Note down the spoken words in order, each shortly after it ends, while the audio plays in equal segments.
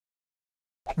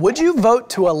Would you vote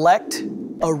to elect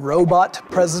a robot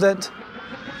president?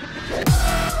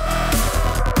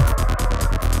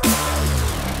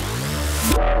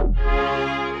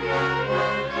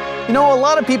 You know, a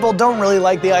lot of people don't really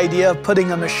like the idea of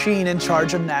putting a machine in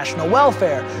charge of national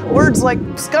welfare. Words like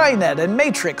Skynet and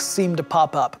Matrix seem to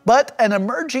pop up, but an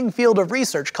emerging field of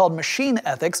research called machine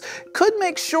ethics could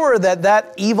make sure that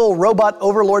that evil robot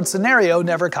overlord scenario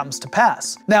never comes to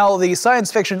pass. Now, the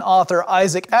science fiction author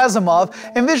Isaac Asimov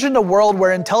envisioned a world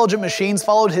where intelligent machines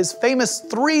followed his famous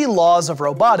 3 laws of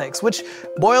robotics, which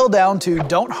boil down to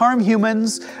don't harm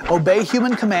humans, obey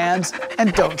human commands,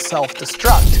 and don't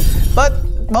self-destruct. But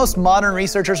most modern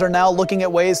researchers are now looking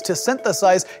at ways to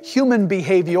synthesize human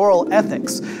behavioral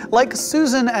ethics. Like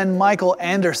Susan and Michael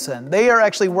Anderson, they are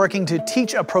actually working to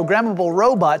teach a programmable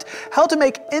robot how to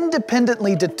make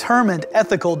independently determined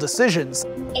ethical decisions.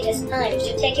 It is time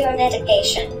to take your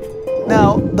medication.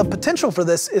 Now, the potential for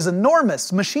this is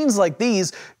enormous. Machines like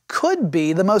these could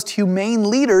be the most humane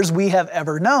leaders we have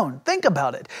ever known. Think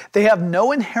about it. They have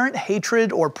no inherent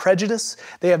hatred or prejudice.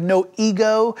 They have no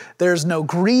ego. There's no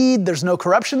greed. There's no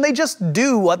corruption. They just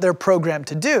do what they're programmed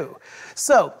to do.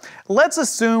 So, let's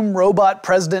assume robot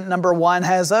president number 1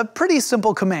 has a pretty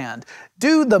simple command.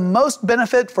 Do the most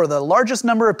benefit for the largest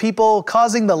number of people,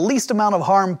 causing the least amount of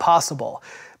harm possible.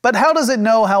 But how does it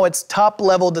know how its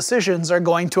top-level decisions are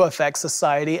going to affect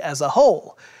society as a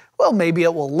whole? Well, maybe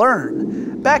it will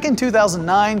learn. Back in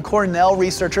 2009, Cornell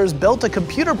researchers built a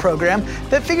computer program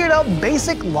that figured out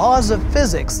basic laws of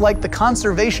physics, like the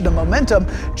conservation of momentum,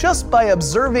 just by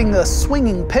observing the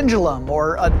swinging pendulum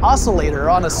or an oscillator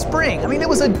on a spring. I mean, it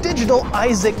was a digital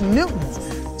Isaac Newton.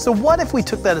 So what if we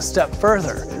took that a step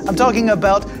further? I'm talking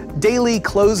about daily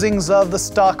closings of the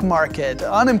stock market,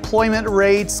 unemployment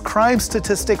rates, crime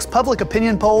statistics, public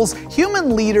opinion polls.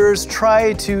 Human leaders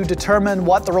try to determine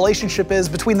what the relationship is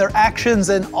between their actions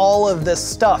and all of this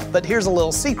stuff. But here's a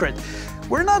little secret.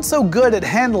 We're not so good at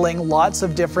handling lots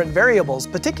of different variables,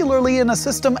 particularly in a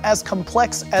system as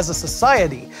complex as a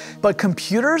society. But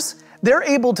computers? They're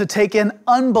able to take in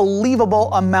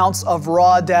unbelievable amounts of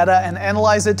raw data and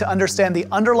analyze it to understand the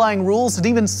underlying rules and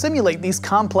even simulate these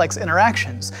complex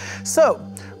interactions. So,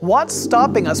 what's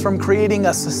stopping us from creating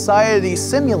a society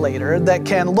simulator that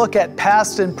can look at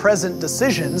past and present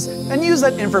decisions and use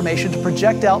that information to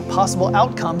project out possible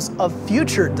outcomes of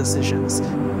future decisions?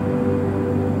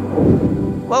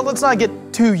 Well, let's not get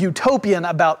too utopian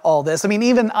about all this. I mean,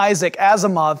 even Isaac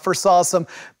Asimov foresaw some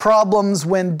problems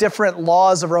when different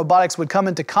laws of robotics would come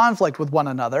into conflict with one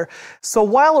another. So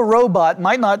while a robot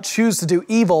might not choose to do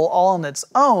evil all on its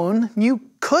own, you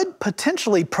could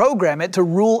potentially program it to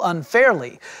rule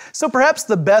unfairly. So perhaps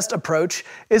the best approach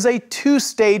is a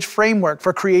 2-stage framework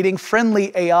for creating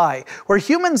friendly AI, where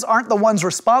humans aren't the ones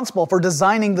responsible for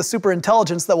designing the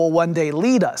superintelligence that will one day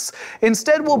lead us.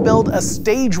 Instead, we'll build a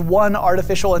stage 1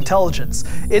 artificial intelligence.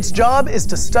 Its job is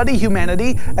to study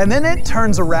humanity, and then it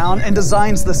turns around and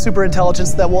designs the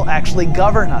superintelligence that will actually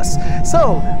govern us.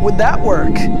 So, would that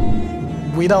work?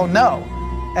 We don't know.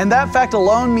 And that fact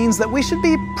alone means that we should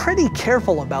be pretty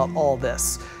careful about all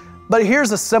this. But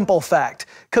here's a simple fact.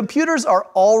 Computers are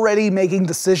already making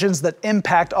decisions that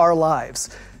impact our lives.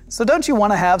 So don't you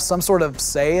want to have some sort of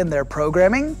say in their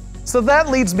programming? So that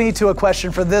leads me to a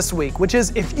question for this week, which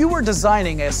is, if you were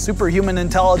designing a superhuman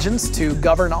intelligence to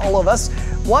govern all of us,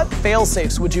 what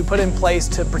fail-safes would you put in place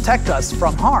to protect us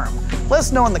from harm? Let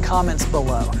us know in the comments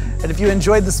below. And if you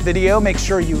enjoyed this video, make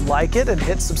sure you like it and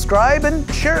hit subscribe and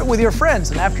share it with your friends.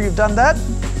 And after you've done that,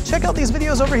 check out these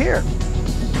videos over here.